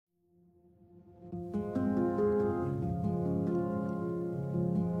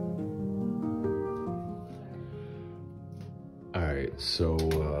So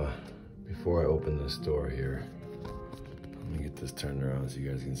before I open this door here, let me get this turned around so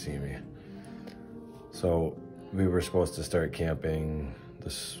you guys can see me. So we were supposed to start camping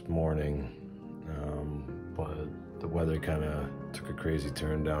this morning, but the weather kind of took a crazy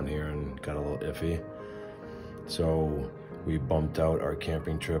turn down here and got a little iffy. So we bumped out our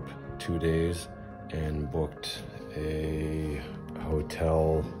camping trip 2 days and booked a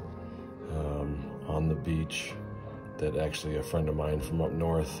hotel on the beach that actually a friend of mine from up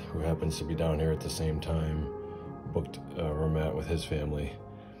north, who happens to be down here at the same time, booked a room at with his family.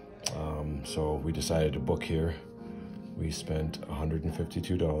 So we decided to book here. We spent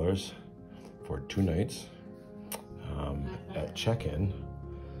 $152 for 2 nights. At check-in,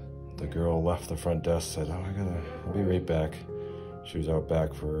 the girl left the front desk, said, "Oh, I'll be right back." She was out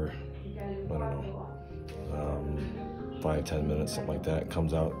back for, I don't know, 5-10 minutes, something like that.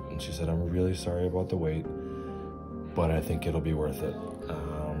 Comes out and she said, "I'm really sorry about the wait, but I think it'll be worth it."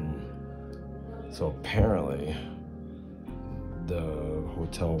 So apparently the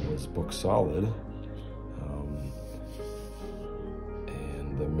hotel was booked solid,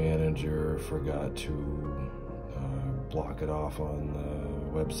 and the manager forgot to block it off on the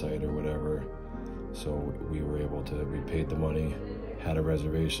website or whatever. So we paid the money, had a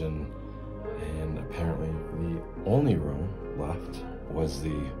reservation, and apparently the only room left was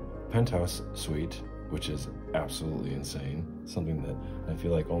the penthouse suite, which is absolutely insane. Something that I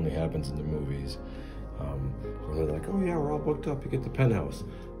feel like only happens in the movies. Where they're like, "Oh yeah, we're all booked up, you get the penthouse."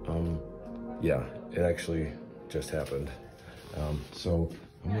 Yeah, it actually just happened. So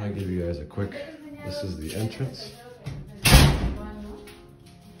I'm gonna give you guys a quick, this is the entrance.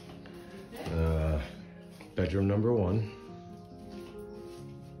 Bedroom number 1.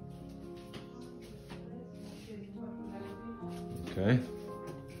 Okay.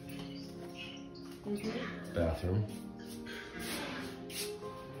 Bathroom.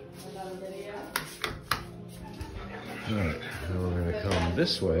 All right, now we're gonna come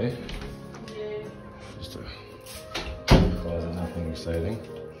this way. Just a closet, nothing exciting.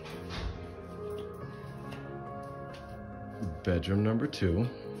 Bedroom number 2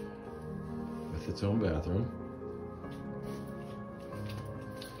 with its own bathroom.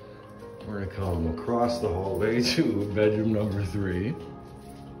 We're gonna come across the hallway to bedroom number 3.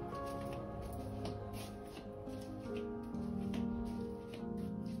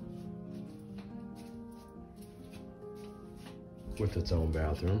 With its own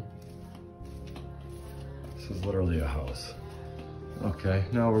bathroom. This is literally a house. Okay,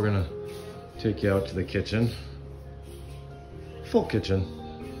 now we're gonna take you out to the kitchen. Full kitchen,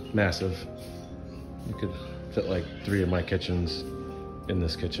 massive. You could fit like 3 of my kitchens in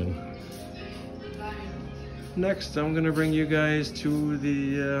this kitchen. Next, I'm gonna bring you guys to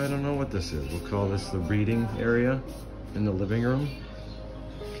the, I don't know what this is. We'll call this the reading area in the living room.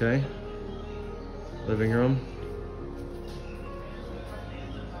 Okay, living room.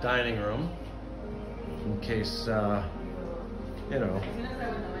 Dining room, in case, you know,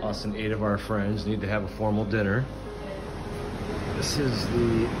 us and 8 of our friends need to have a formal dinner. This is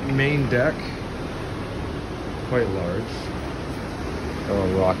the main deck, quite large.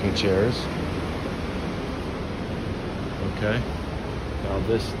 Rocking chairs. Okay, now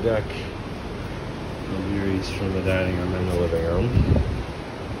this deck will be reached from the dining room and the living room.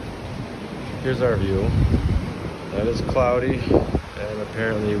 Here's our view. That is cloudy, and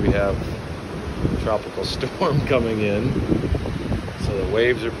apparently we have a tropical storm coming in, so the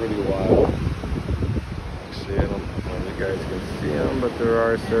waves are pretty wild. See, I don't know if you guys can see them, but there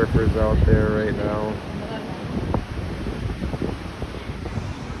are surfers out there right now.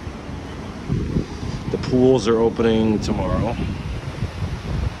 The pools are opening tomorrow.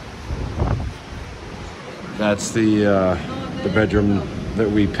 That's the bedroom that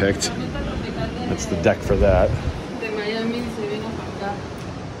we picked. That's the deck for that.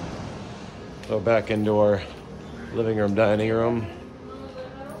 So back into our living room, dining room.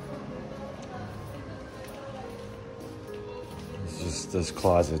 It's just, there's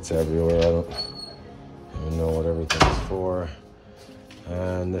closets everywhere. I don't even know what everything's for.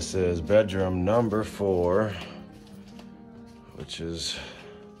 And this is bedroom number 4, which is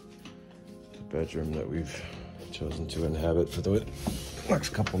the bedroom that we've chosen to inhabit for the next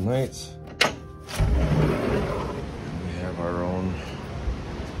couple nights. We have our own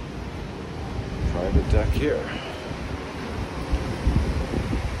private deck here.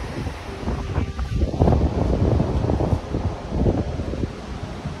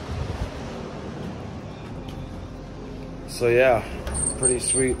 So yeah, pretty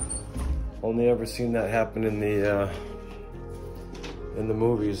sweet. Only ever seen that happen in the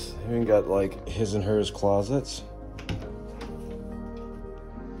movies. Even got like his and hers closets.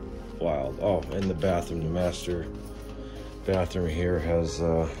 wild. Oh, and the bathroom, the master bathroom here has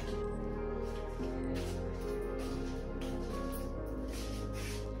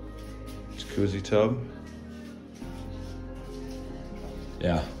jacuzzi tub.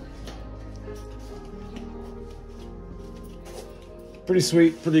 Yeah. Pretty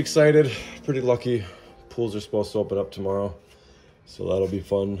sweet, pretty excited, pretty lucky. Pools are supposed to open up tomorrow, so that'll be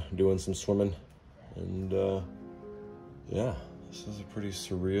fun, doing some swimming. And yeah, this is a pretty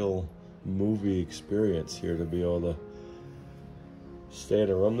surreal movie experience here to be able to stay in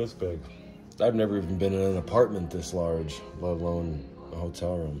a room this big. I've never even been in an apartment this large, let alone a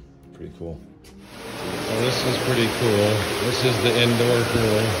hotel room. Pretty cool. So this is pretty cool. This is the indoor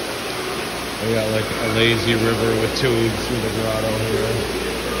pool. We got like a lazy river with tubes through the grotto here.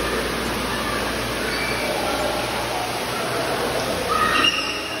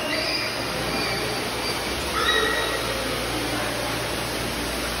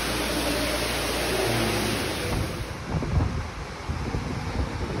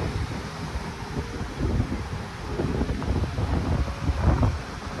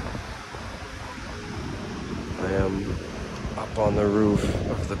 I am up on the roof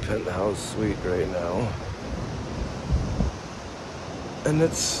of the penthouse suite right now, and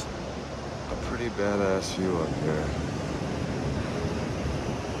it's a pretty badass view up here.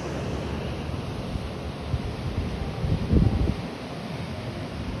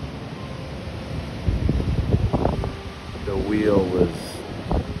 The wheel was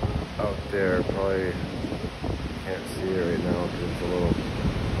out there, probably can't see it right now because it's a little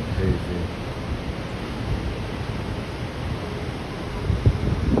hazy.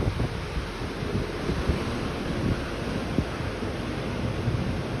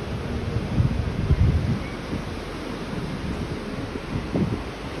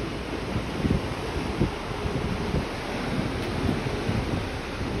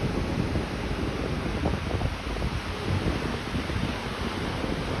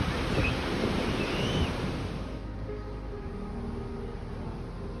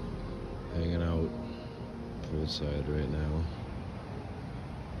 Hanging out poolside right now.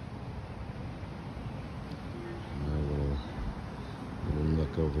 My little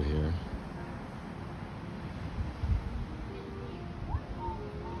nook over here.